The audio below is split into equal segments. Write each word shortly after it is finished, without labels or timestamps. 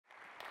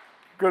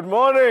Good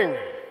morning.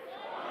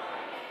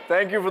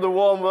 Thank you for the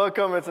warm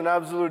welcome. It's an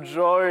absolute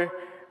joy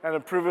and a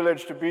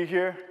privilege to be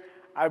here.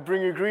 I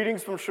bring you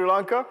greetings from Sri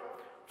Lanka,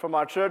 from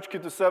our church,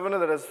 Kittu Sevana,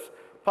 that has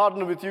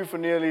partnered with you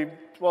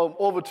for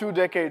over 2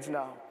 decades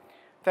now.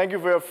 Thank you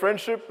for your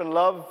friendship and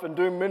love and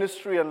doing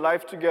ministry and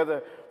life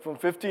together from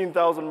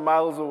 15,000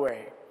 miles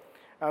away.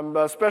 I'm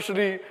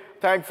especially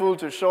thankful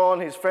to Sean,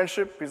 his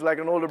friendship. He's like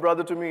an older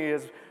brother to me. He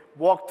has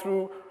walked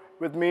through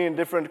with me in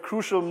different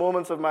crucial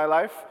moments of my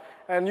life.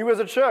 And you as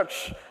a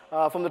church,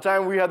 from the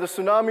time we had the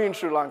tsunami in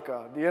Sri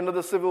Lanka, the end of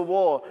the civil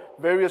war,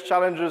 various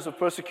challenges of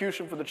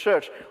persecution for the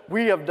church,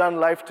 we have done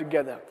life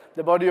together,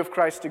 the body of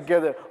Christ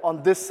together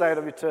on this side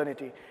of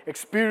eternity,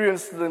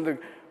 experienced in the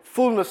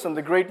fullness and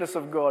the greatness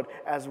of God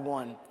as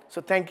one.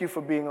 So thank you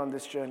for being on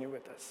this journey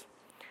with us.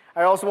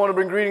 I also want to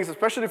bring greetings,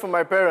 especially from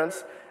my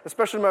parents,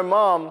 especially my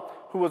mom,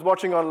 who was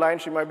watching online.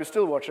 She might be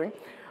still watching.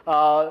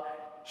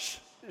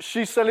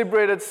 She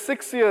celebrated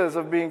 6 years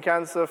of being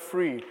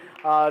cancer-free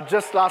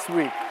just last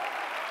week.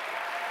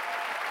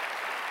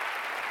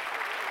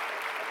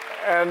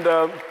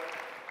 And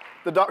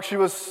she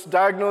was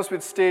diagnosed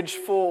with stage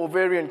 4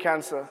 ovarian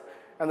cancer,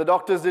 and the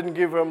doctors didn't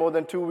give her more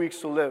than 2 weeks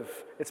to live.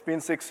 It's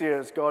been 6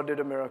 years. God did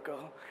a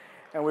miracle,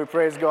 and we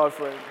praise God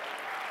for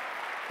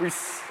it.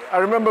 I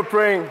remember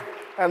praying,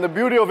 and the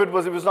beauty of it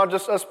was not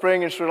just us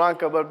praying in Sri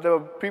Lanka, but there were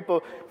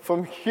people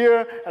from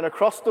here and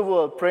across the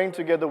world praying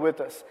together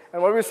with us.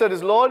 And what we said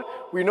is, Lord,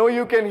 we know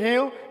you can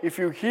heal. If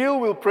you heal,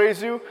 we'll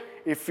praise you.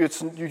 If you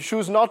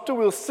choose not to,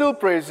 we'll still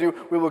praise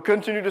you. We will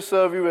continue to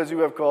serve you as you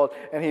have called.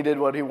 And he did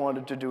what he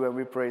wanted to do, and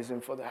we praise him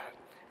for that.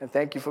 And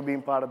thank you for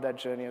being part of that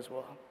journey as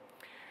well.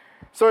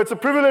 So it's a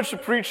privilege to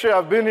preach here.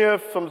 I've been here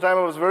from the time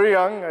I was very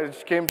young. I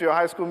came to your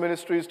high school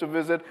ministries to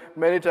visit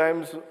many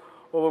times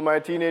over my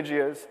teenage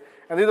years.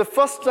 And this is the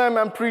first time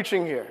I'm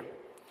preaching here.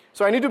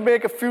 So I need to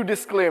make a few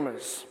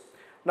disclaimers.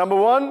 Number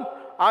one,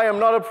 I am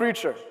not a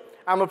preacher.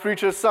 I'm a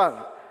preacher's son.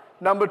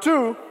 Number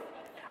two,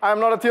 I am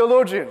not a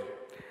theologian.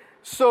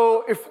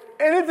 So if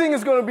anything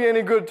is going to be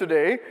any good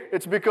today,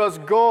 it's because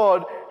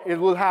God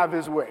will have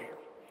his way.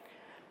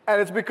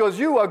 And it's because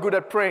you are good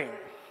at praying.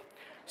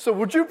 So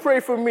would you pray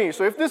for me?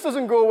 So if this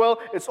doesn't go well,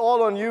 it's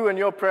all on you and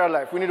your prayer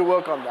life. We need to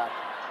work on that.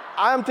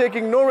 I am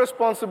taking no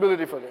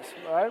responsibility for this,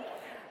 all right?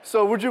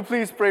 So would you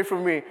please pray for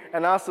me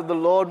and ask that the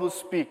Lord will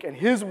speak and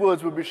his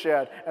words will be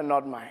shared and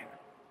not mine.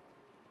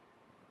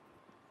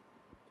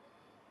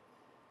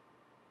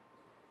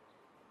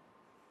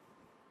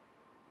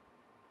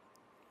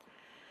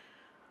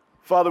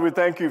 Father, we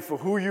thank you for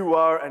who you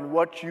are and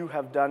what you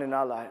have done in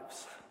our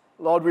lives.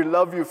 Lord, we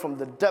love you from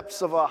the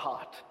depths of our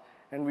heart,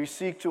 and we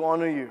seek to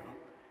honor you,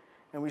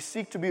 and we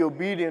seek to be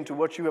obedient to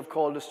what you have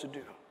called us to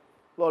do.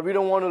 Lord, we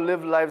don't want to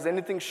live lives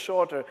anything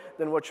shorter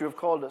than what you have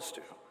called us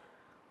to.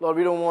 Lord,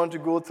 we don't want to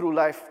go through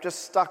life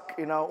just stuck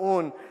in our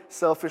own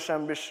selfish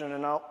ambition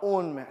and our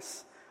own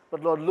mess.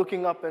 But Lord,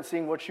 looking up and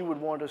seeing what you would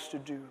want us to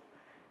do.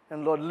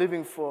 And Lord,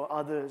 living for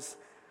others.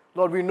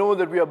 Lord, we know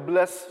that we are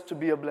blessed to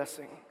be a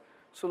blessing.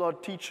 So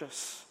Lord, teach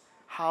us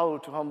how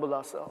to humble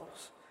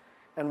ourselves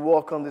and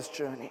walk on this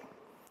journey.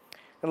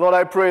 And Lord,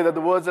 I pray that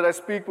the words that I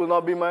speak will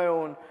not be my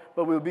own,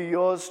 but will be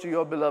yours to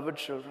your beloved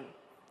children.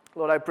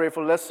 Lord, I pray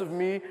for less of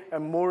me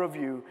and more of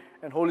you.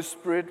 And Holy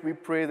Spirit, we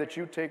pray that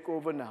you take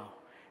over now.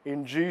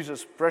 In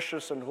Jesus'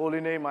 precious and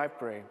holy name I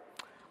pray.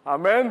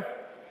 Amen.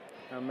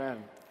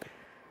 Amen.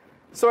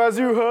 So as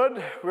you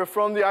heard, we're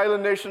from the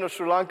island nation of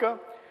Sri Lanka.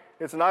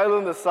 It's an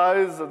island the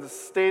size of the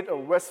state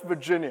of West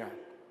Virginia,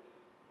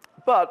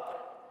 but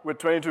with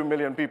 22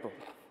 million people.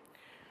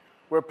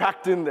 We're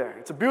packed in there.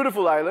 It's a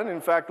beautiful island. In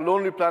fact,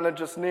 Lonely Planet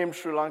just named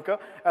Sri Lanka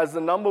as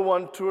the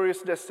 #1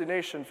 tourist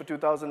destination for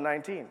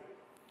 2019.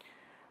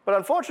 But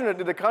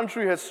unfortunately, the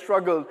country has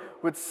struggled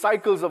with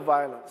cycles of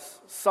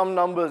violence. Some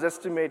numbers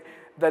estimate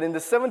that in the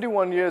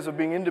 71 years of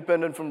being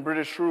independent from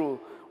British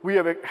rule, we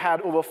have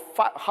had over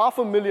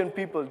 500,000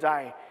 people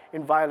die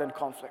in violent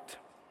conflict.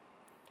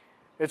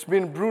 It's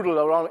been brutal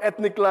along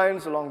ethnic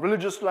lines, along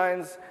religious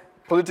lines,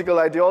 political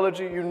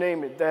ideology, you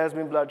name it, there has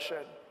been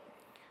bloodshed.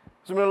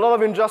 There's been a lot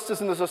of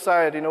injustice in the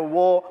society in a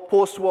war,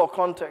 post-war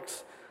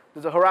context.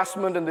 There's a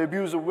harassment and the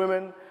abuse of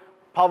women,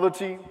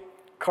 poverty,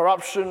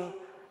 corruption.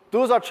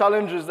 Those are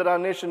challenges that our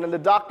nation and the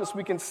darkness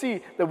we can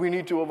see that we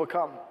need to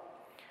overcome.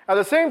 At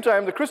the same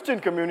time, the Christian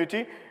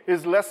community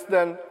is less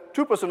than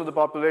 2% of the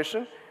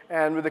population,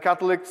 and with the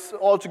Catholics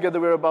altogether,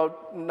 we're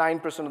about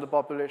 9% of the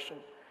population.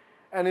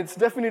 And it's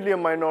definitely a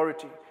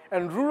minority.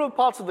 And rural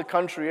parts of the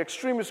country,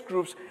 extremist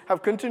groups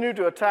have continued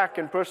to attack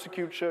and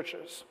persecute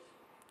churches.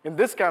 In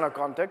this kind of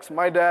context,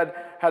 my dad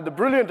had the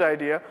brilliant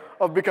idea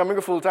of becoming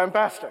a full-time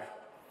pastor.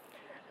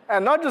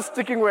 And not just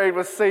sticking where it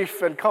was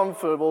safe and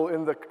comfortable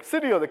in the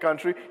city or the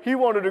country, he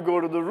wanted to go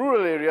to the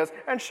rural areas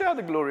and share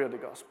the glory of the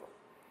gospel.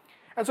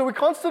 And so we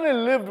constantly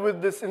lived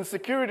with this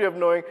insecurity of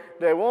knowing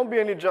there won't be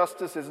any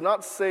justice, it's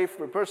not safe,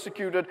 we're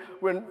persecuted,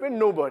 we're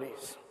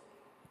nobodies.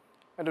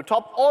 And to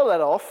top all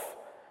that off,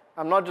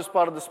 I'm not just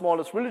part of the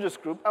smallest religious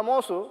group, I'm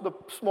also the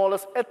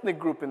smallest ethnic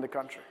group in the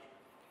country.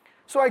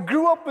 So I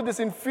grew up with this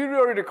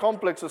inferiority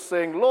complex of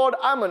saying, Lord,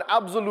 I'm an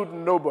absolute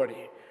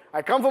nobody.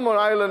 I come from an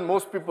island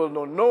most people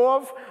don't know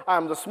of.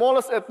 I'm the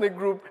smallest ethnic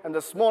group and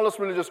the smallest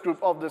religious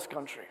group of this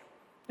country.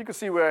 You can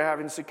see where I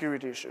have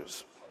insecurity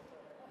issues.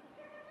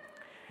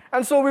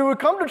 And so we would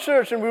come to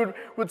church and we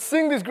would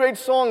sing these great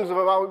songs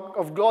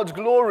of God's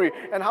glory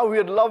and how He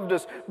had loved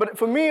us. But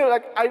for me,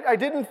 I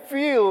didn't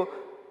feel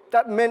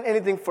that meant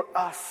anything for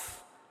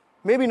us.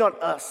 Maybe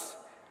not us.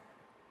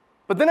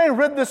 But then I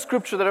read this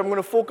scripture that I'm going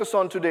to focus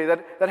on today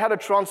that had a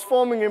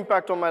transforming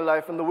impact on my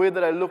life and the way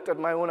that I looked at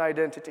my own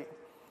identity.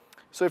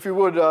 So if you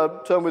would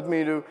turn with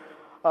me to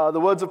the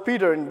words of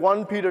Peter in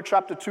 1 Peter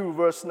chapter 2,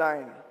 verse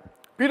 9.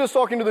 Peter's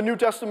talking to the New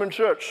Testament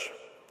church,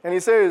 and he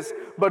says,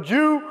 "But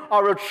you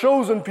are a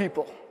chosen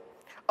people,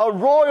 a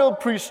royal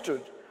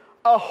priesthood,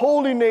 a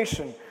holy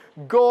nation,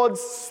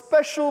 God's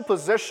special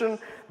possession,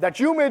 that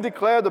you may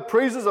declare the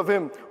praises of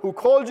Him who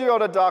called you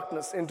out of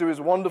darkness into His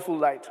wonderful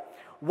light.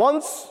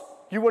 Once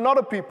you were not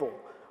a people,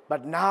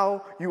 but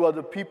now you are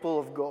the people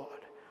of God.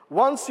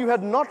 Once you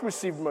had not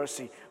received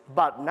mercy,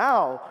 but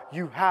now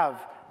you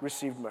have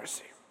received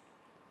mercy."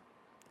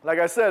 Like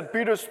I said,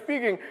 Peter's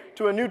speaking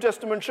to a New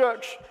Testament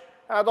church.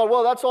 And I thought,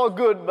 well, that's all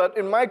good, but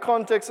in my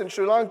context in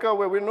Sri Lanka,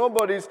 where we're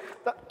nobodies,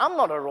 I'm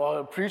not a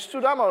royal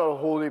priesthood, I'm not a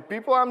holy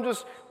people,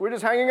 we're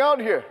just hanging out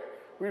here.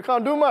 We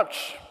can't do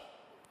much.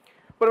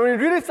 But when you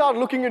really start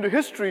looking into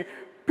history,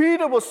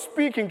 Peter was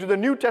speaking to the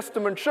New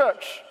Testament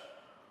church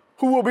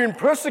who were being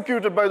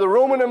persecuted by the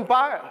Roman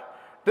Empire.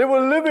 They were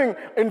living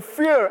in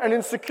fear and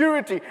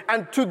insecurity.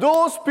 And to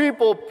those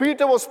people,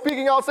 Peter was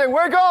speaking out saying,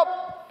 wake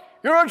up!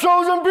 You're a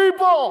chosen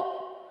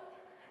people!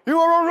 You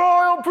are a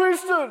royal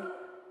priesthood!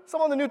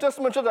 Some of the New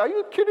Testament church, are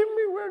you kidding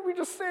me? Where did we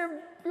just say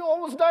we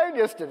almost died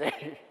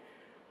yesterday?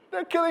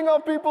 They're killing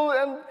our people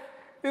and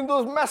in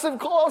those massive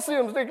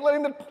colosseums. They're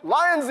letting the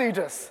lions eat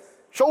us.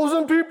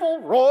 Chosen people,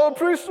 royal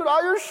priesthood,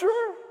 are you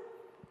sure?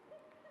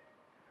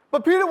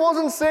 But Peter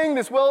wasn't saying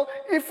this, well,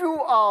 if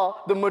you are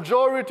the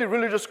majority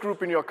religious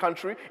group in your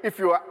country, if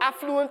you are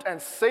affluent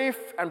and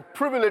safe and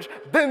privileged,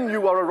 then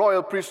you are a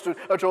royal priesthood,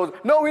 a chosen.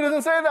 No, he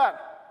doesn't say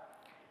that.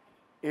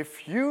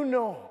 If you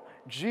know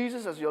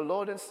Jesus as your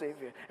Lord and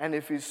Savior, and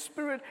if His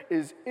Spirit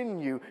is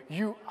in you,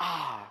 you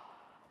are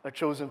a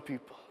chosen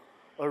people,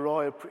 a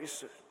royal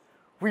priesthood.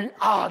 We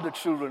are the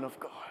children of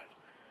God.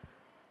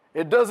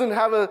 It doesn't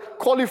have a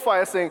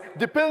qualifier saying,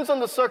 depends on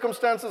the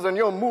circumstances and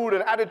your mood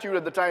and attitude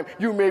at the time,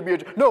 you may be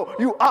no,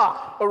 you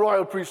are a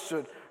royal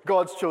priesthood,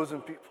 God's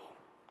chosen people.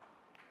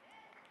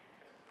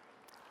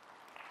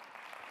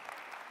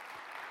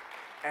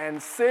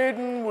 And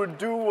Satan would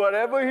do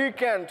whatever he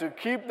can to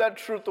keep that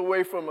truth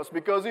away from us,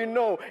 because he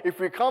knows if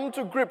we come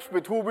to grips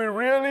with who we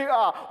really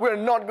are, we're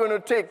not going to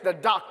take the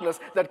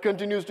darkness that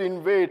continues to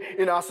invade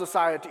in our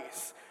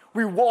societies.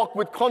 We walk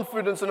with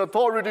confidence and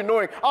authority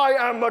knowing, I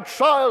am a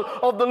child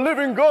of the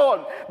living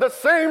God. The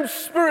same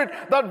Spirit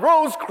that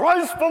rose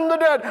Christ from the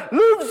dead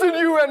lives in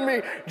you and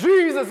me.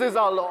 Jesus is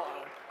our Lord.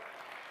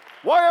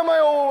 Why am I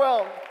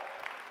overwhelmed?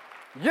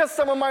 Yes,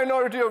 I'm a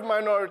minority of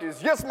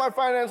minorities. Yes, my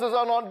finances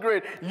are not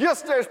great.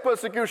 Yes, there's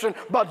persecution.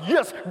 But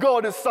yes,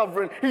 God is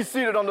sovereign. He's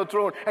seated on the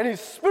throne. And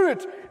His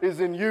Spirit is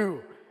in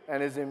you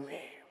and is in me.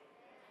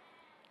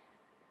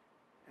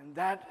 And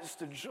that is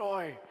the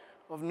joy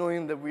of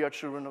knowing that we are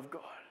children of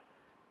God.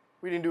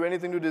 We didn't do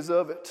anything to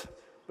deserve it,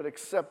 but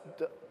accept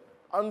the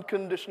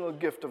unconditional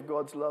gift of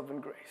God's love and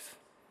grace.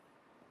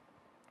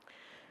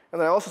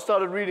 And then I also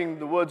started reading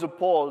the words of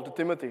Paul to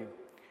Timothy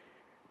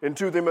in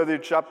 2 Timothy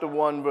chapter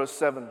 1, verse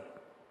 7.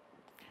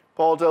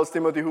 Paul tells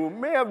Timothy, who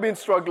may have been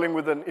struggling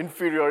with an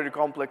inferiority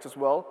complex as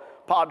well,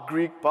 part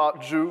Greek,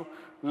 part Jew,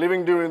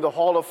 living during the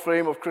hall of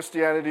fame of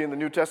Christianity in the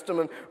New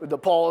Testament with the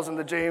Pauls and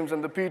the James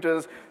and the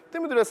Peters.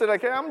 Timothy just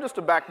said, hey, I'm just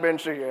a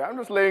backbencher here. I'm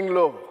just laying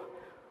low.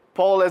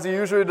 Paul, as he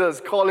usually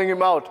does, calling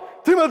him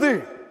out,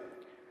 Timothy,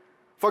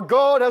 for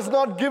God has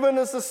not given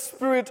us a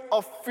spirit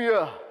of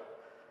fear,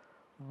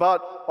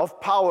 but of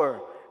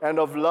power and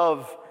of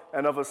love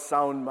and of a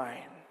sound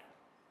mind.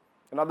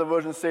 Another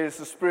version says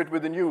the spirit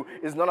within you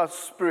is not a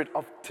spirit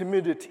of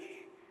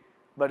timidity,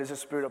 but is a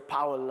spirit of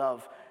power,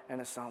 love,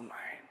 and a sound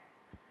mind.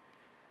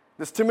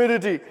 This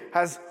timidity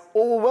has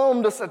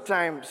overwhelmed us at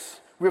times.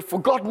 We've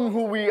forgotten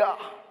who we are.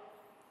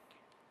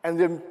 And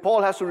then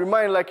Paul has to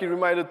remind, like he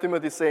reminded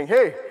Timothy, saying,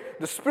 hey,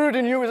 the spirit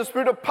in you is a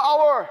spirit of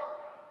power.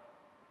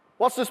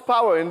 What's this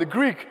power? In the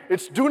Greek,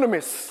 it's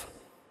dunamis.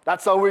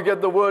 That's how we get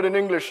the word in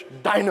English,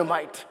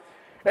 dynamite.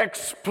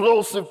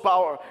 Explosive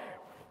power.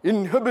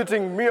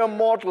 Inhibiting mere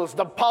mortals,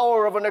 the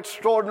power of an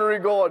extraordinary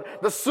God,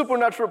 the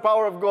supernatural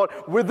power of God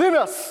within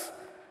us,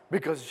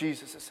 because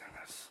Jesus is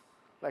in us.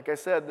 Like I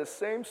said, the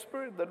same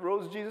Spirit that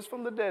rose Jesus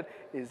from the dead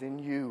is in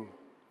you.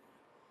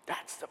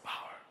 That's the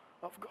power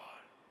of God.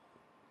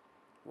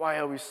 Why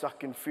are we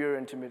stuck in fear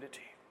and timidity?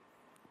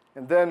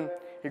 And then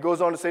he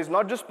goes on to say it's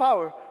not just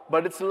power,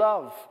 but it's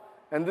love.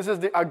 And this is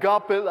the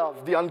agape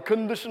love, the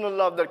unconditional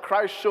love that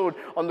Christ showed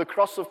on the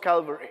cross of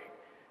Calvary.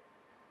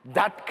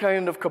 That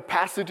kind of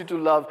capacity to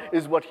love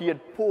is what He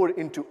had poured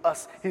into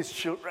us, His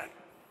children.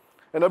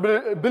 An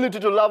ability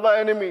to love our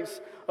enemies,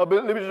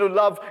 ability to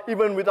love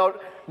even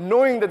without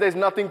knowing that there's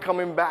nothing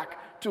coming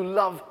back, to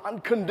love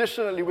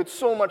unconditionally with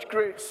so much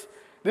grace.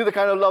 This is the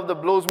kind of love that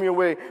blows me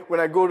away when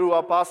I go to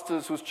our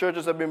pastors whose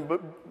churches have been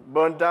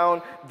burnt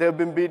down, they've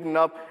been beaten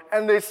up,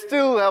 and they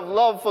still have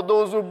love for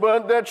those who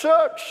burnt their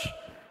church.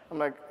 I'm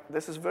like,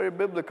 this is very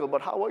biblical,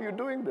 but how are you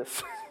doing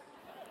this?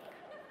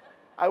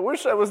 I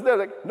wish I was there.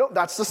 Like, no,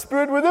 that's the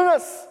spirit within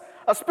us.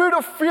 A spirit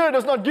of fear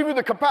does not give you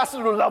the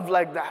capacity to love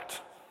like that.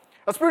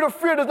 A spirit of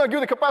fear does not give you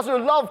the capacity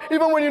to love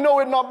even when you know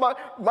it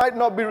might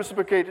not be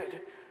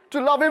reciprocated. To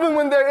love even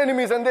when they're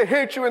enemies and they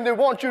hate you and they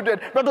want you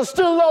dead, but to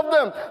still love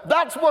them.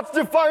 That's what's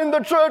defined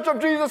the church of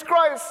Jesus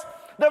Christ.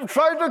 They've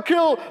tried to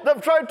kill,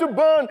 they've tried to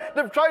burn,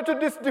 they've tried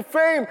to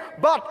defame,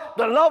 but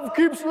the love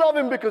keeps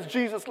loving because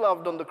Jesus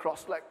loved on the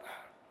cross like that.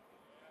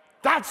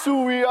 That's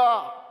who we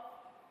are.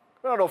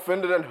 We're not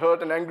offended and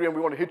hurt and angry and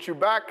we want to hit you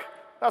back.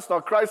 That's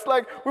not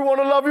Christ-like. We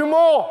want to love you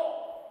more.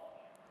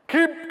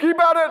 Keep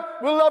at it.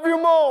 We'll love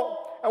you more.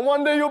 And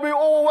one day you'll be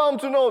overwhelmed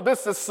to know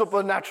this is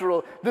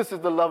supernatural. This is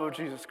the love of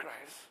Jesus Christ.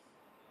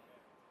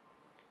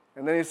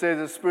 And then he says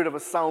the spirit of a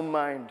sound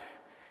mind.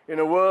 In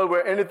a world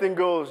where anything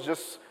goes,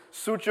 just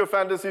suit your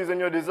fantasies and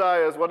your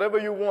desires. Whatever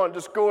you want,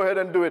 just go ahead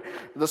and do it.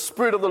 The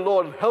Spirit of the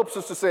Lord helps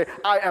us to say,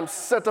 I am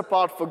set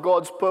apart for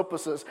God's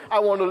purposes. I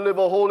want to live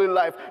a holy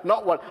life.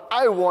 Not what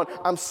I want.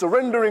 I'm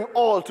surrendering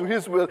all to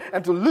His will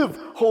and to live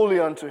holy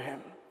unto Him.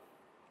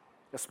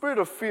 The spirit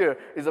of fear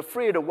is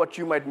afraid of what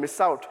you might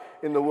miss out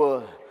in the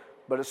world.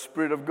 But the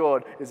Spirit of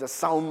God is a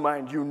sound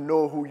mind. You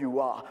know who you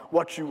are,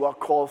 what you are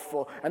called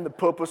for, and the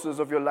purposes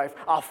of your life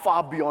are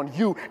far beyond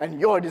you and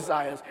your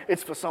desires.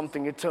 It's for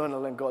something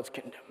eternal in God's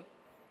kingdom.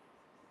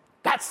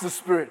 That's the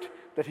spirit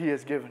that He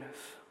has given us.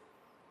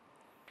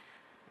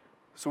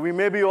 So we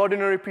may be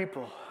ordinary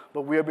people,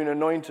 but we have been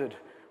anointed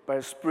by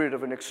a spirit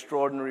of an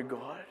extraordinary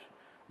God.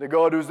 The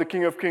God who is the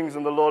King of kings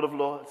and the Lord of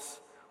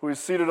lords, who is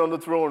seated on the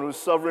throne, who is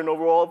sovereign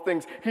over all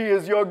things. He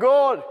is your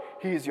God.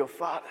 He is your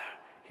Father.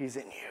 He's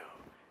in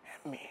you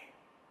and me.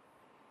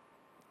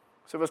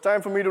 So it was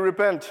time for me to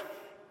repent.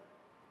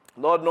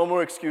 Lord, no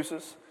more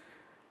excuses.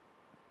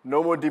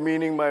 No more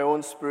demeaning my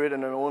own spirit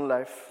and my own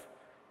life.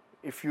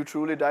 If you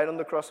truly died on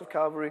the cross of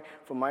Calvary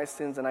for my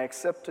sins and I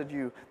accepted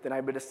you, then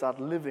I better start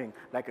living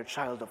like a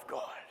child of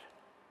God.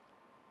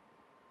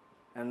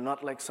 And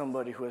not like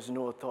somebody who has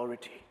no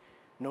authority,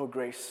 no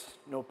grace,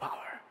 no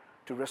power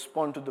to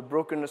respond to the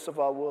brokenness of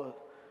our world,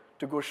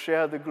 to go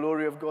share the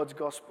glory of God's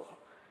gospel.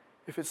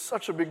 If it's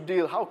such a big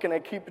deal, how can I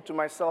keep it to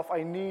myself?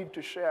 I need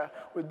to share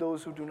with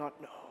those who do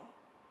not know.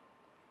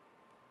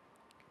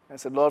 I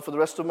said, Lord, for the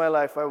rest of my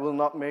life, I will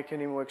not make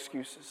any more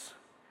excuses.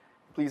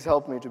 Please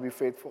help me to be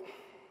faithful.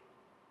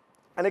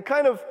 And it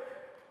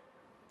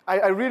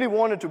I really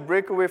wanted to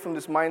break away from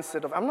this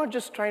mindset of I'm not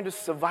just trying to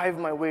survive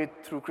my way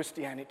through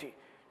Christianity.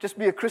 Just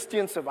be a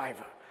Christian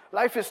survivor.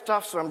 Life is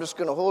tough, so I'm just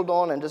going to hold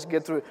on and just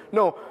get through it.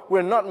 No,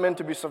 we're not meant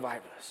to be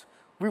survivors.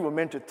 We were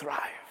meant to thrive.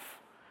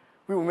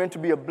 We were meant to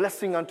be a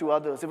blessing unto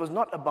others. It was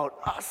not about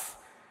us.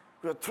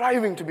 We were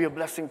thriving to be a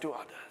blessing to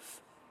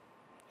others.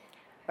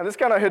 And this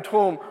kind of hit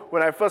home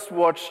when I first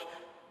watched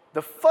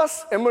the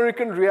first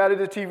American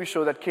reality TV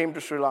show that came to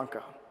Sri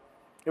Lanka.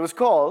 It was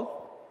called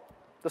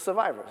The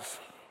Survivors.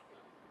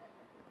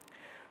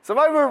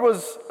 Survivor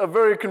was a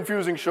very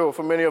confusing show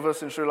for many of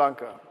us in Sri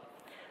Lanka.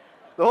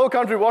 The whole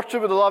country watched it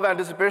with a lot of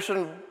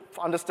anticipation,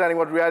 understanding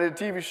what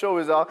reality TV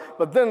shows are,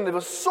 but then they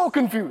were so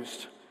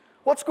confused.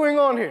 What's going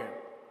on here?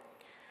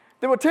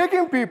 They were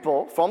taking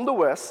people from the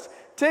West,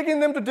 taking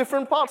them to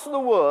different parts of the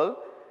world,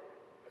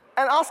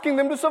 and asking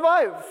them to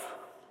survive.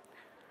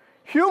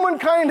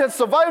 Humankind has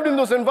survived in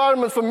those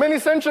environments for many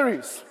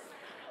centuries.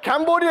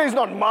 Cambodia is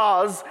not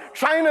Mars.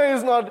 China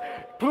is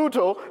not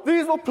Pluto.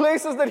 These were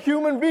places that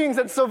human beings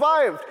had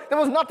survived. There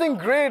was nothing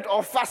great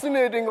or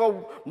fascinating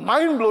or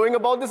mind-blowing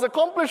about this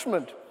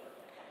accomplishment.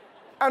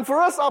 And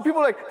for us, our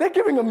people are like, they're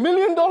giving $1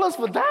 million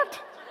for that?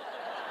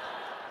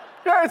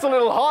 Yeah, it's a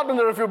little hot and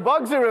there are a few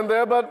bugs here and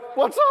there, but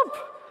what's up?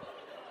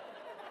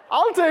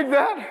 I'll take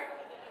that.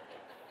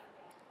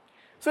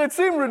 So it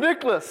seemed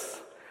ridiculous.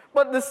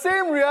 But the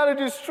same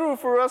reality is true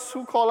for us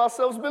who call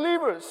ourselves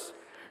believers.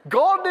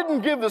 God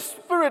didn't give the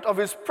Spirit of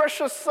His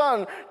precious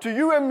Son to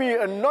you and me,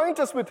 anoint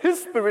us with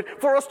His Spirit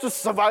for us to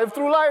survive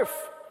through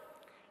life.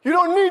 You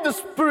don't need the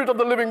Spirit of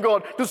the living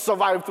God to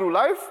survive through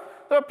life.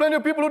 There are plenty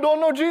of people who don't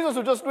know Jesus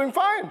who are just doing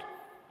fine.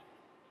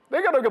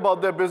 They can talk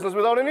about their business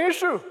without any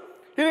issue.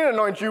 He didn't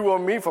anoint you or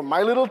me for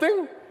my little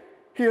thing.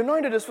 He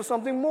anointed us for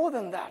something more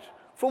than that,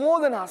 for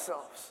more than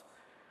ourselves.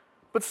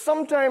 But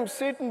sometimes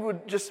Satan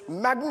would just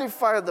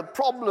magnify the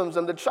problems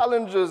and the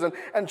challenges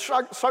and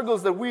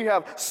struggles that we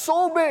have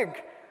so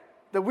big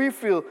that we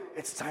feel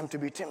it's time to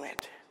be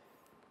timid.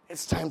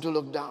 It's time to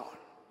look down.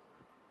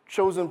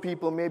 Chosen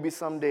people maybe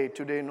someday,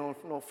 today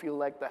no feel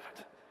like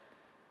that.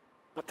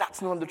 But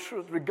that's not the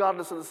truth,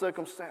 regardless of the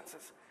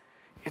circumstances.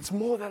 It's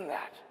more than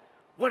that.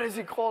 What has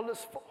He called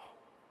us for?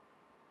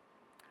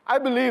 I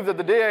believe that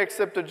the day I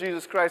accepted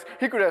Jesus Christ,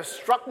 He could have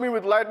struck me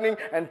with lightning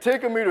and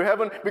taken me to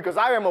heaven because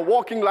I am a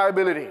walking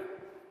liability.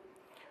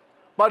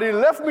 But He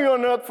left me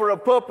on earth for a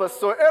purpose.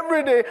 So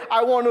every day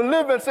I want to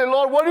live and say,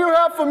 Lord, what do you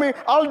have for me?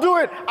 I'll do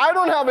it. I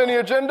don't have any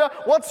agenda.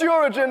 What's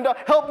your agenda?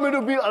 Help me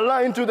to be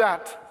aligned to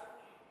that.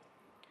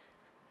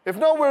 If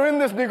not, we're in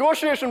this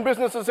negotiation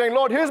business of saying,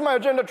 Lord, here's my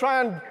agenda.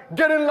 Try and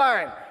get in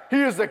line.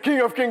 He is the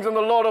King of Kings and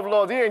the Lord of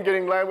Lords. He ain't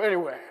getting in line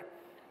anywhere.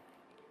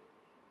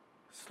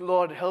 So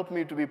Lord, help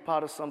me to be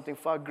part of something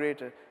far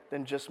greater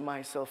than just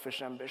my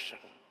selfish ambition.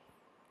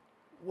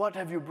 What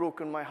have you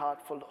broken my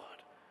heart for,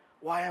 Lord?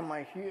 Why am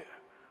I here?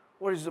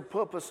 What is the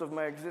purpose of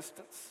my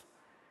existence?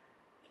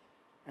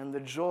 And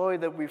the joy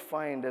that we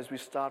find as we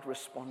start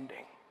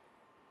responding,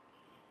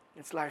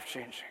 it's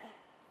life-changing.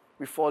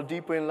 We fall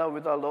deeper in love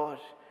with our Lord.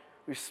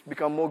 We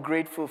become more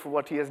grateful for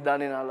what He has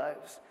done in our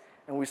lives.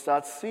 And we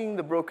start seeing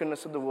the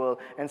brokenness of the world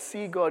and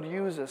see God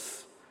use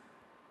us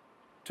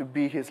to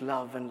be His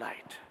love and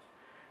light.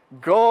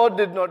 God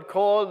did not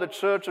call the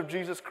church of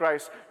Jesus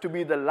Christ to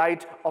be the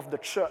light of the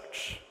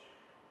church.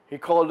 He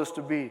called us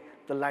to be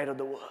the light of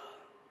the world.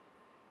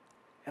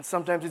 And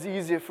sometimes it's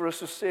easier for us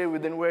to stay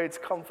within where it's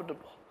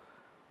comfortable.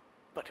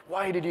 But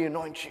why did He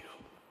anoint you?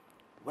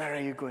 Where are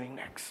you going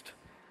next?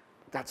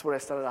 That's what I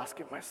started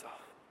asking myself.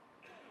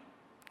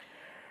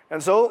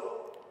 And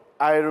so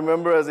I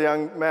remember as a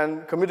young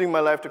man committing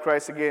my life to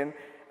Christ again,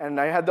 and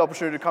I had the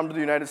opportunity to come to the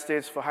United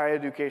States for higher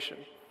education.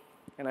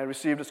 And I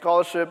received a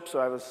scholarship, so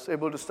I was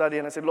able to study.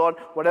 And I said, Lord,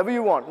 whatever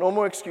you want, no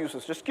more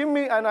excuses. Just give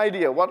me an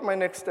idea what my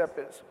next step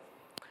is.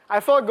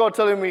 I felt God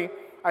telling me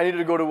I needed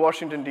to go to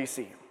Washington,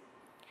 D.C.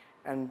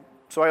 And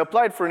so I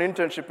applied for an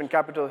internship in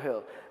Capitol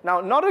Hill.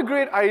 Now, not a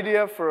great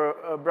idea for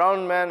a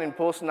brown man in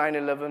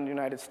post-9/11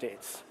 United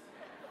States.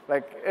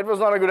 Like, it was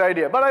not a good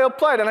idea. But I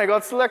applied and I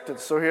got selected.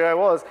 So here I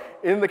was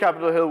in the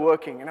Capitol Hill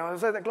working. And I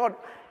was like, Lord,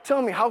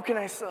 tell me, how can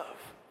I serve?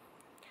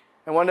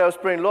 And one day I was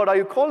praying, Lord, are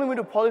you calling me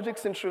to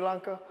politics in Sri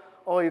Lanka?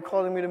 Or are you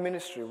calling me to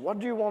ministry? What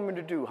do you want me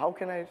to do? How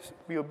can I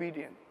be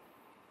obedient?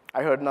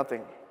 I heard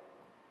nothing.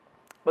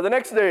 But the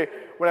next day,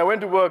 when I went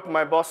to work,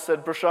 my boss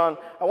said, Prashant,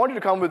 I want you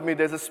to come with me.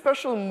 There's a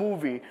special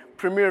movie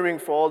premiering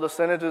for all the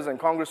senators and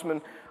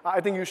congressmen.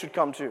 I think you should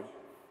come too.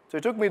 So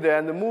he took me there,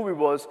 and the movie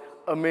was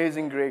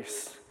Amazing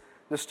Grace,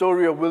 the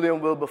story of William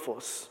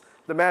Wilberforce,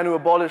 the man who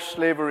abolished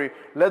slavery,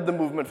 led the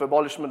movement for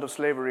abolishment of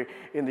slavery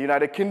in the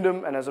United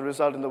Kingdom and as a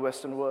result in the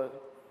Western world.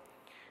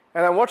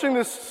 And I'm watching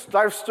this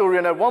life story,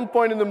 and at one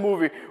point in the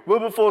movie,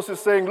 Wilberforce is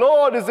saying,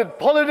 Lord, is it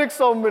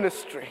politics or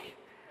ministry?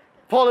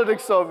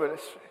 Politics or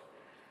ministry?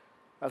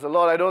 I said,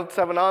 Lord, I don't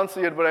have an answer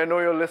yet, but I know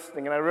you're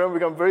listening. And I remember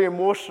becoming very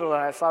emotional,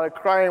 and I started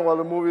crying while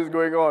the movie was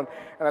going on.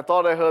 And I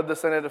thought I heard the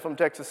senator from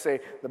Texas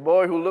say, the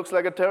boy who looks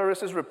like a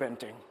terrorist is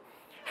repenting.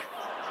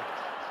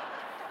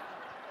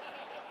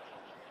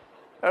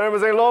 I remember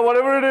saying, Lord,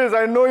 whatever it is,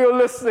 I know you're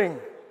listening.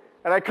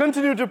 And I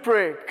continue to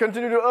pray,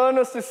 continue to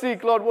earnestly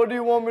seek, Lord, what do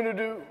you want me to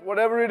do?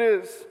 Whatever it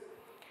is.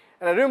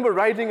 And I remember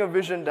writing a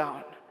vision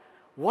down.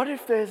 What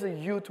if there's a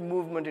youth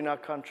movement in our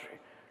country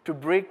to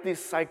break these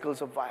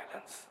cycles of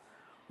violence?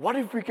 What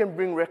if we can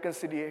bring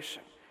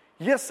reconciliation?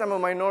 Yes, I'm a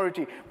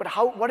minority, but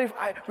what if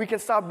we can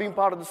start being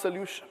part of the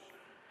solution?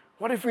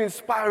 What if we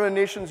inspire our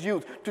nation's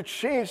youth to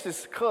change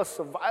this curse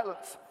of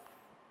violence?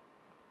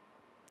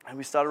 And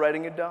we started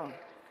writing it down.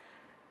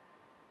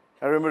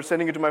 I remember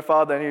sending it to my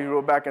father, and he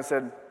wrote back and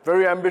said,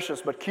 very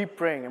ambitious, but keep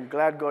praying. I'm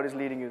glad God is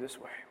leading you this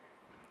way.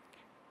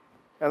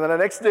 And then the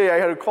next day, I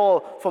had a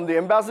call from the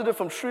ambassador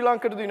from Sri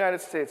Lanka to the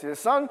United States. He said,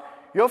 son,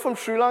 you're from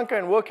Sri Lanka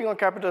and working on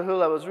Capitol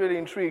Hill. I was really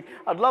intrigued.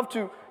 I'd love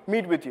to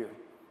meet with you.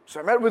 So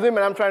I met with him,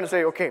 and I'm trying to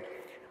say, okay,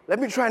 let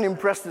me try and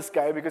impress this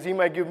guy because he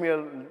might give me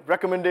a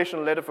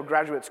recommendation letter for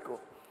graduate school.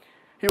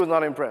 He was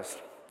not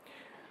impressed.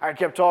 I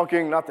kept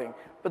talking, nothing.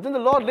 But then the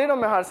Lord laid on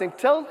my heart saying,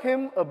 tell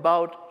him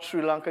about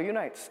Sri Lanka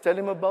Unites. Tell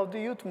him about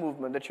the youth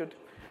movement that you're... I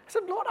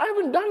said, Lord, I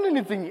haven't done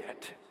anything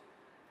yet.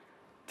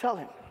 Tell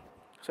him.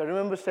 So I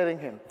remember telling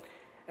him.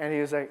 And he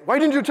was like, why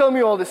didn't you tell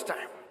me all this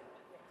time?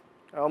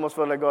 I almost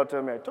felt like God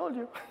told me, I told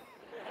you.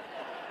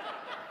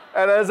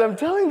 And as I'm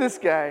telling this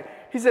guy,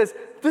 he says,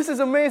 this is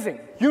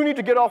amazing. You need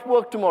to get off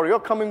work tomorrow. You're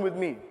coming with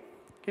me.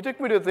 He took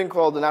me to a thing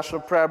called the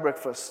National Prayer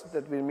Breakfast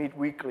that we meet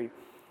weekly.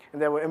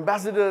 And there were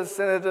ambassadors,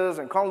 senators,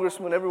 and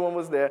congressmen. Everyone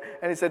was there.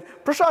 And he said,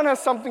 Prashant has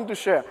something to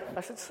share.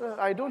 I said, sir,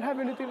 I don't have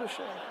anything to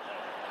share.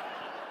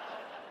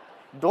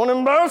 Don't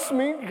embarrass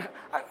me.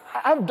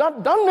 I've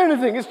not done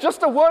anything. It's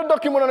just a Word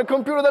document on a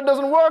computer that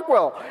doesn't work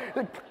well.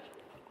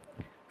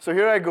 So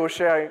here I go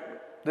sharing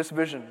this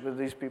vision with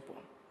these people.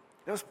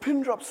 There was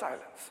pin drop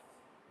silence.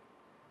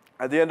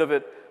 At the end of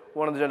it,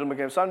 one of the gentlemen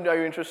came, son, are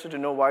you interested to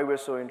know why we're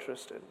so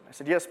interested? I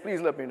said, yes, please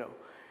let me know.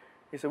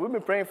 He said, we've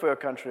been praying for your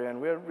country, and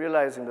we're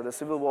realizing that the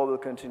civil war will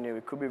continue.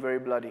 It could be very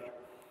bloody.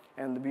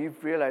 And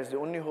we've realized the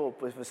only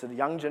hope is that the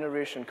young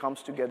generation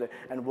comes together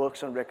and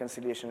works on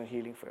reconciliation and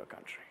healing for your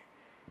country.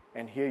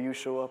 And here you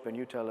show up and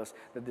you tell us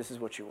that this is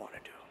what you want to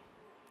do.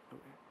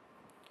 Okay.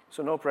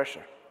 So no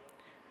pressure.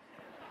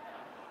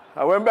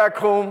 I went back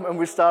home and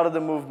we started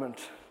the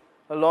movement.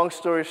 A long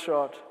story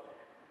short,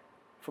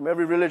 From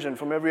every religion,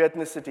 from every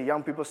ethnicity,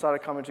 young people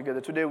started coming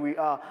together. Today we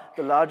are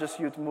the largest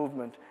youth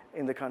movement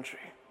in the country.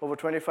 Over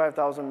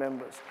 25,000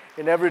 members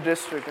in every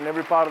district, in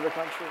every part of the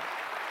country.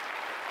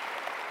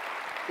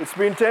 It's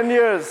been 10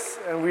 years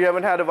and we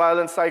haven't had a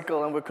violent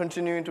cycle, and we're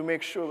continuing to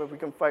make sure that we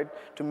can fight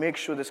to make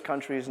sure this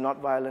country is not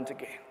violent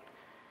again.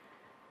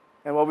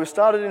 And what we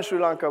started in Sri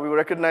Lanka, we were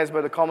recognized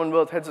by the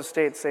Commonwealth heads of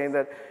state saying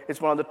that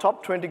it's one of the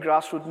top 20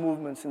 grassroots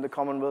movements in the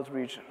Commonwealth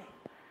region.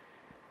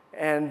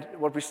 And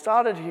what we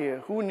started here,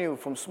 who knew,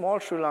 from small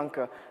Sri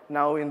Lanka,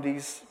 now in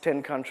these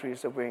 10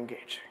 countries that we're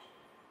engaging,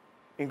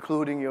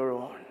 including your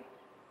own.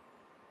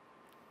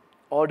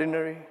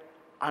 Ordinary,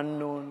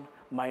 unknown,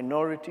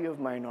 minority of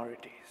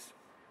minorities,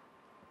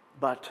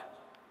 but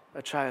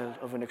a child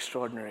of an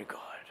extraordinary God.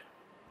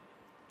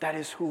 That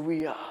is who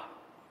we are.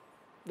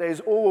 There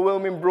is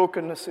overwhelming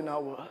brokenness in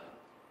our world.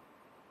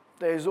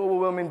 There is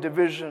overwhelming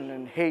division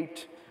and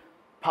hate,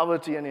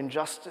 poverty and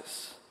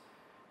injustice.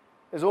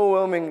 There's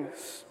overwhelming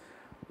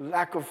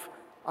lack of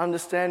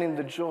understanding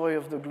the joy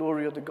of the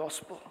glory of the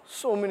gospel.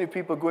 So many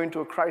people going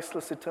to a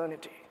Christless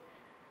eternity.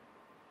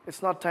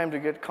 It's not time to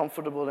get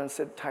comfortable and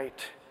sit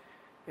tight.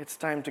 It's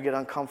time to get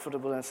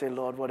uncomfortable and say,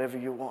 Lord, whatever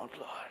you want,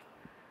 Lord,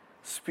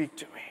 speak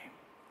to me.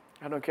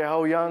 I don't care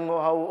how young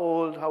or how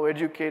old, how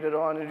educated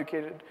or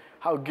uneducated,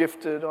 how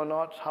gifted or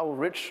not, how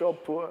rich or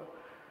poor,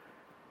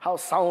 how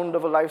sound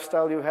of a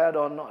lifestyle you had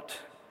or not.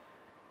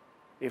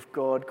 If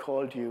God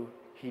called you,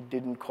 He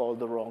didn't call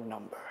the wrong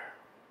number.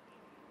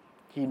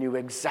 He knew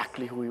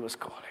exactly who He was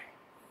calling.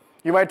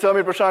 You might tell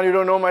me, Prashant, you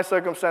don't know my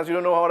circumstance, you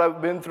don't know what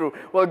I've been through.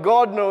 Well,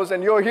 God knows,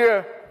 and you're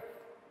here.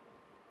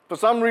 For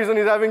some reason,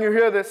 He's having you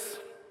hear this.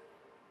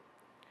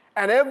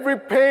 And every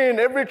pain,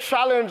 every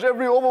challenge,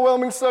 every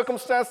overwhelming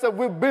circumstance that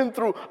we've been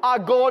through, our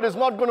God is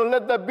not going to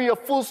let that be a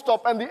full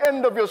stop and the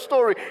end of your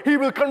story. He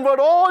will convert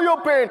all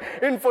your pain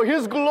in for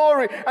His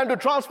glory and to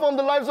transform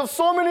the lives of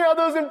so many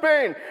others in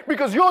pain,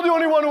 because you're the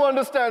only one who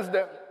understands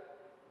them.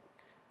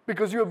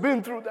 Because you have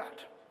been through that.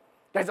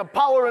 There's a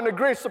power and a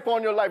grace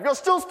upon your life. You're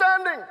still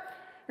standing.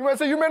 You might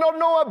say, you may not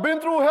know I've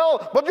been through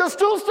hell, but you're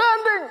still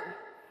standing.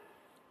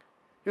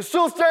 You're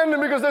still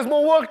standing because there's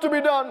more work to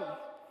be done.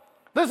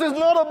 This is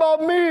not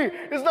about me.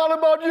 It's not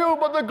about you,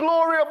 but the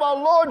glory of our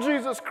Lord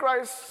Jesus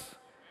Christ.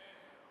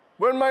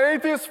 When my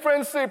atheist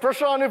friends say,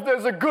 Prashant, if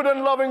there's a good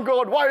and loving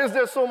God, why is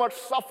there so much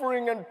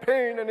suffering and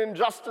pain and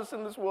injustice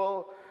in this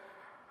world?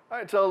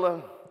 I tell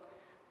them,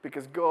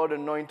 because God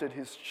anointed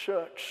His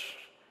church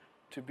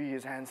to be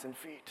His hands and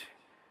feet,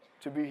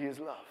 to be His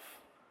love.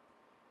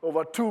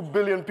 Over 2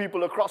 billion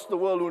people across the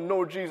world who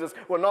know Jesus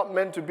were not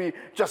meant to be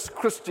just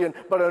Christian,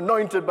 but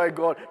anointed by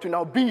God to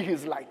now be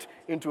His light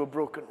into a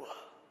broken world.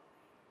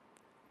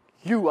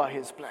 You are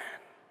His plan.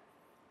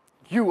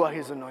 You are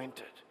His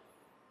anointed.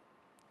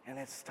 And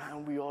it's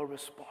time we all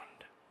respond.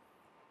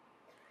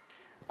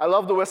 I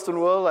love the Western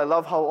world. I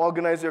love how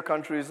organized your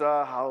countries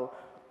are, how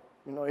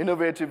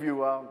innovative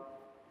you are.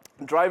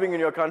 Driving in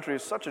your country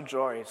is such a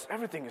joy.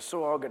 Everything is so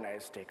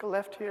organized. Take a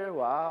left here.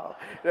 Wow.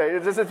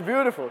 It's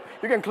beautiful.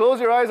 You can close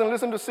your eyes and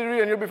listen to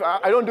Siri and you'll be fine.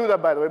 I don't do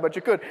that, by the way, but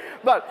you could.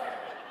 But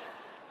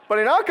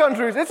in our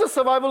countries, it's a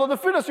survival of the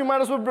fittest. You might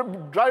as well be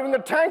driving a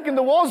tank in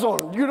the war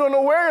zone. You don't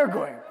know where you're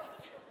going.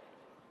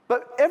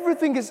 But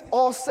everything is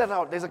all set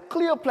out. There's a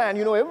clear plan.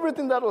 You know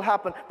everything that will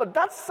happen. But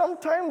that's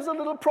sometimes a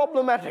little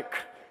problematic.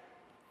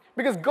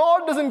 Because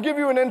God doesn't give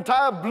you an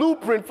entire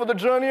blueprint for the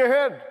journey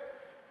ahead.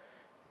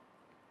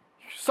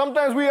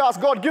 Sometimes we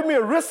ask God, give me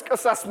a risk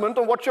assessment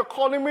on what you're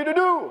calling me to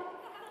do.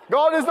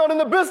 God is not in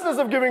the business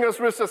of giving us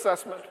risk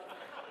assessment.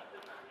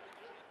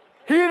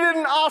 He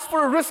didn't ask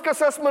for a risk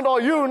assessment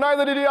on you,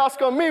 neither did He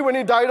ask on me when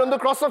He died on the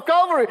cross of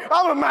Calvary.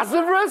 I'm a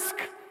massive risk.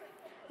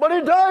 But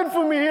He died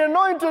for me, He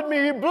anointed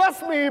me, He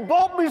blessed me, He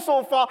brought me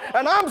so far,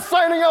 and I'm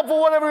signing up for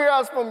whatever He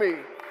has for me.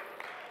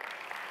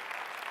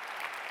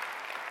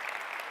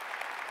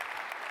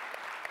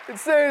 It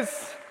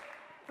says,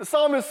 the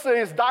psalmist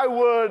says, thy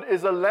word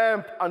is a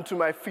lamp unto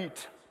my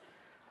feet.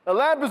 A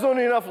lamp is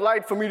only enough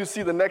light for me to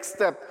see the next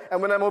step.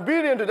 And when I'm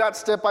obedient to that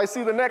step, I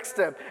see the next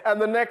step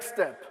and the next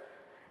step.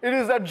 It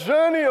is that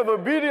journey of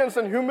obedience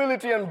and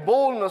humility and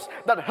boldness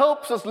that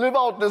helps us live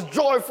out this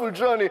joyful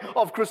journey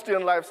of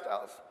Christian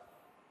lifestyles.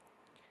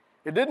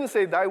 It didn't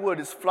say thy word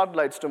is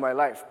floodlights to my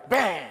life.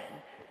 Bang!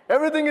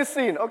 Everything is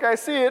seen. Okay, I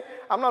see it.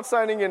 I'm not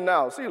signing in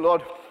now. See,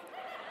 Lord.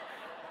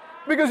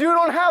 Because you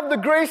don't have the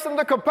grace and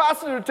the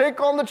capacity to take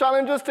on the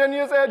challenges 10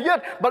 years ahead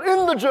yet. But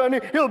in the journey,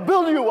 He'll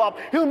build you up.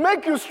 He'll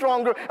make you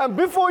stronger. And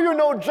before you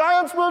know,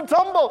 giants will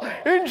tumble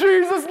in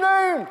Jesus'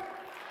 name.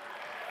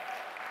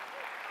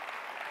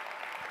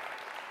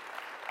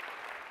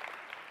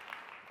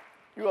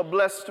 You are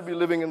blessed to be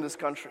living in this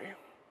country.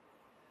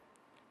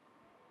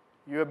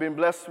 You have been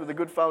blessed with a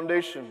good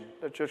foundation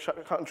that your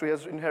country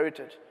has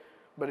inherited.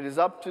 But it is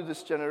up to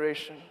this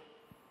generation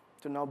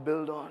to now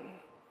build on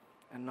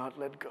and not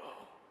let go.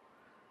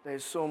 There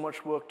is so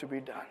much work to be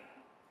done.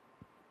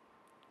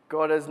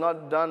 God has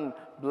not done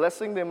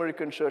blessing the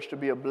American church to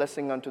be a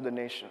blessing unto the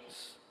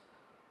nations.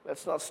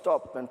 Let's not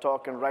stop and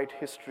talk and write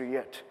history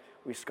yet.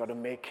 We've got to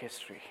make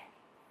history.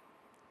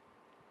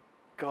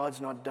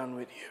 God's not done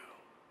with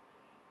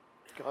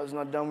you. God's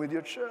not done with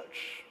your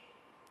church.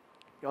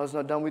 God's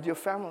not done with your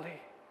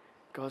family.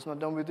 God's not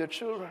done with your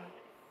children.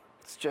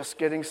 It's just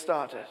getting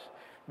started.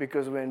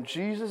 Because when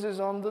Jesus is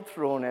on the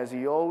throne, as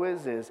he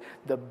always is,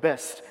 the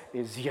best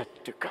is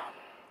yet to come.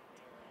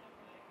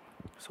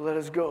 So let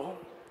us go.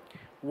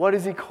 What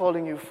is he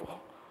calling you for?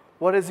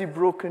 What has he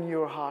broken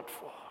your heart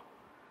for?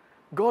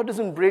 God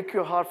doesn't break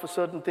your heart for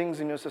certain things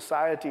in your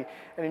society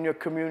and in your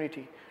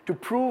community to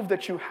prove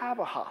that you have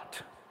a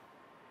heart.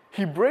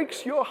 He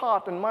breaks your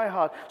heart and my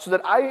heart so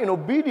that I, in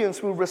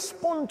obedience, will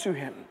respond to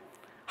him.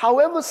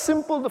 However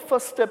simple the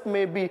first step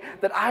may be,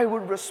 that I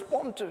would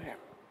respond to him.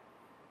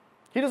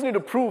 He doesn't need to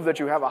prove that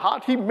you have a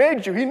heart. He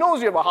made you. He knows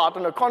you have a heart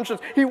and a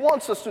conscience. He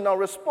wants us to now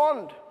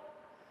respond.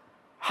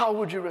 How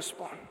would you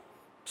respond?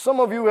 Some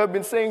of you have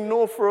been saying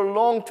no for a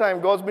long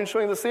time. God's been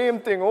showing the same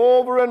thing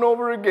over and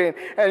over again.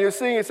 And you're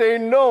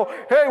saying no.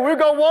 Hey, we've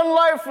got one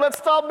life. Let's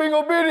start being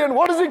obedient.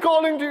 What is he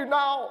calling to you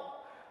now?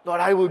 Lord,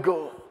 I will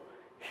go.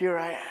 Here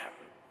I am.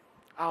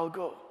 I'll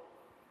go.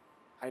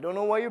 I don't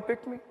know why you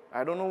picked me.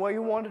 I don't know why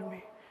you wanted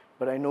me.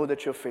 But I know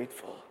that you're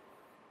faithful.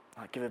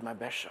 I'll give it my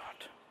best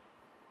shot.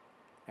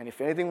 And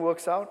if anything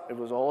works out, it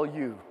was all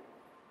you.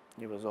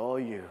 It was all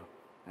you.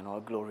 And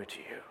all glory to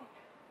you.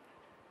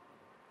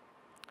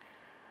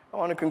 I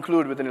want to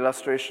conclude with an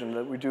illustration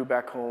that we do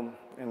back home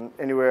and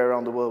anywhere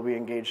around the world we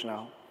engage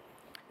now.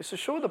 It's to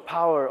show the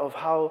power of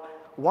how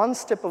one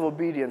step of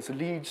obedience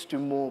leads to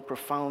more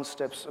profound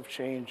steps of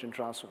change and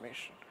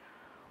transformation.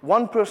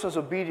 One person's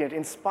obedience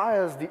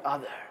inspires the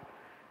other.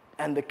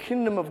 And the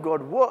kingdom of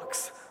God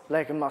works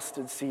like a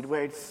mustard seed,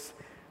 where it's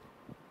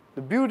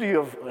the beauty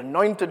of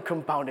anointed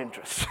compound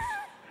interest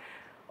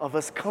of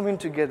us coming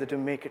together to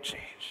make a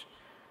change.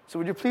 So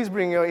would you please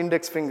bring your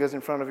index fingers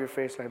in front of your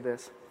face like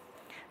this?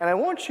 And I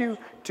want you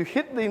to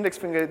hit the index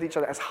finger at each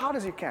other as hard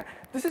as you can.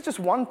 This is just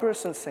one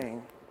person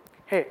saying,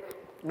 hey,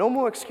 no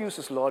more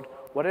excuses, Lord.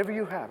 Whatever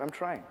you have, I'm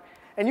trying.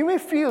 And you may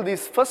feel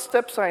these first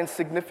steps are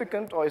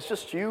insignificant, or it's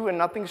just you and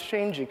nothing's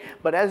changing.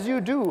 But as you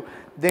do,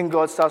 then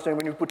God starts doing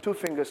when you put two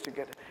fingers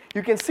together.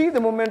 You can see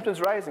the momentum's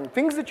rising.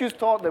 Things that you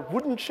thought that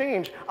wouldn't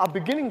change are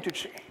beginning to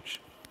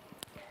change.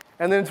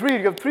 And then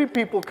you have three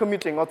people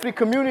committing, or three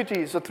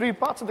communities, or three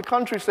parts of the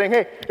country saying,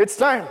 hey, it's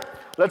time.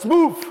 Let's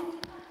move.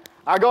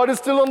 Our God is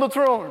still on the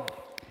throne.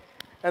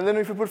 And then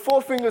if you put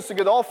four fingers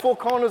together, all four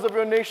corners of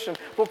your nation,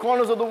 four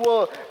corners of the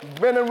world,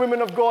 men and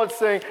women of God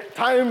saying,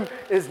 time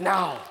is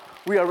now.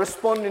 We are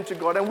responding to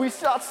God. And we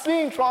start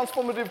seeing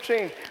transformative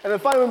change. And then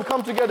finally when we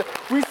come together,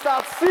 we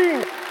start seeing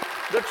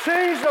the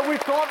change that we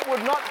thought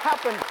would not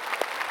happen.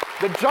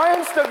 The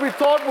giants that we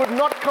thought would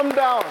not come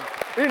down.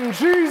 In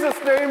Jesus'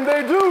 name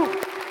they do.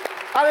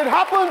 And it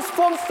happens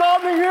from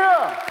starting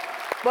here.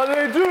 But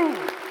they do.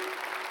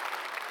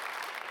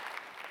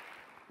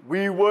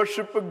 We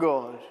worship a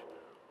God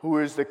who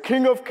is the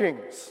King of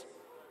Kings,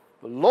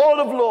 the Lord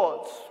of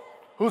Lords,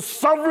 who's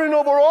sovereign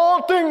over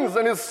all things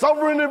and is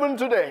sovereign even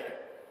today.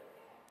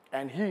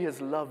 And he has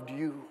loved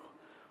you,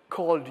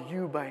 called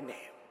you by name,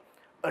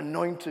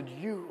 anointed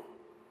you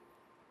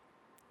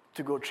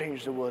to go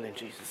change the world in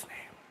Jesus'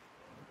 name.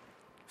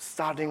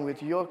 Starting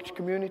with your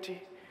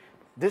community,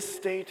 this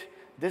state,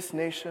 this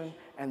nation,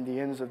 and the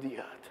ends of the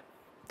earth.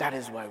 That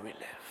is why we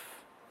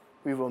live.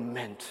 We were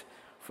meant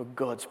for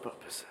God's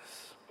purposes.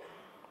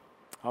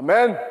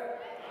 Amen.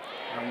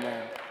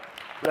 Amen.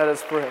 Let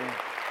us pray.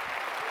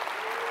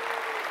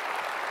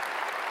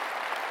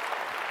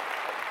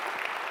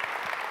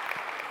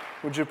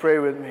 Would you pray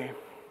with me?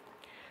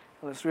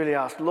 Let's really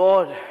ask,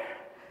 Lord,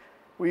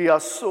 we are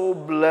so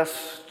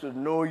blessed to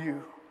know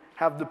you,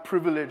 have the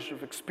privilege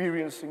of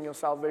experiencing your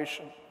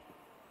salvation.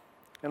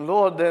 And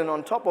Lord, then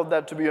on top of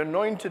that, to be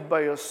anointed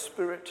by your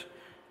Spirit,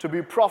 to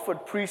be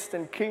prophet, priest,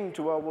 and king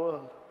to our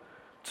world,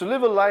 to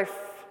live a life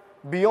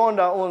beyond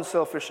our own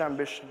selfish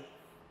ambition,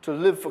 to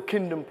live for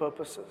kingdom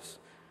purposes,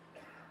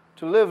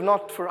 to live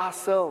not for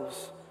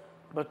ourselves,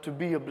 but to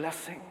be a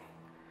blessing.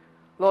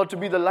 Lord, to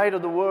be the light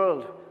of the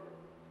world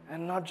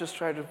and not just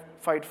try to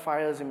fight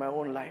fires in my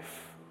own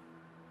life.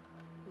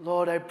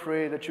 Lord, I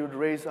pray that you would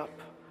raise up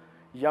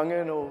young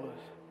and old,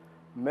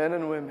 men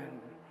and women,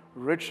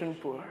 rich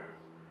and poor,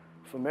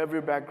 from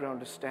every background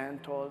to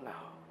stand tall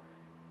now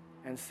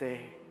and say,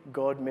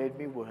 God made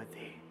me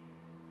worthy.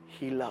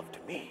 He loved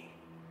me,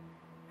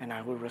 and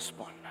I will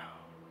respond now.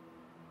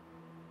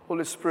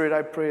 Holy Spirit,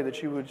 I pray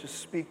that you would just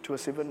speak to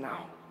us even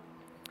now.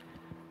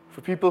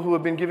 For people who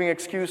have been giving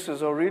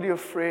excuses or really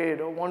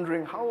afraid or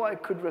wondering how I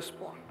could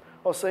respond,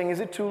 or saying, is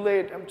it too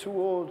late? I'm too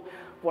old.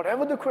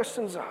 Whatever the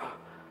questions are,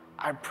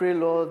 I pray,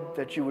 Lord,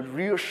 that you would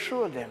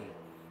reassure them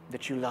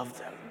that you love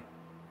them,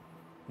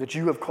 that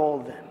you have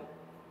called them.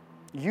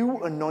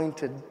 You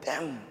anointed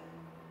them.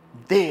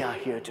 They are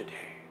here today.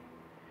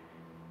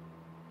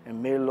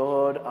 And may,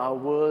 Lord, our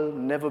world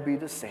never be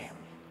the same,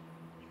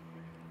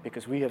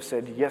 because we have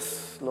said,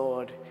 yes,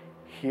 Lord,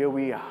 here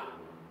we are.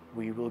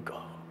 We will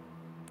go.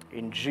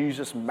 In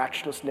Jesus'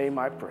 matchless name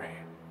I pray.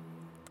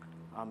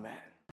 Amen.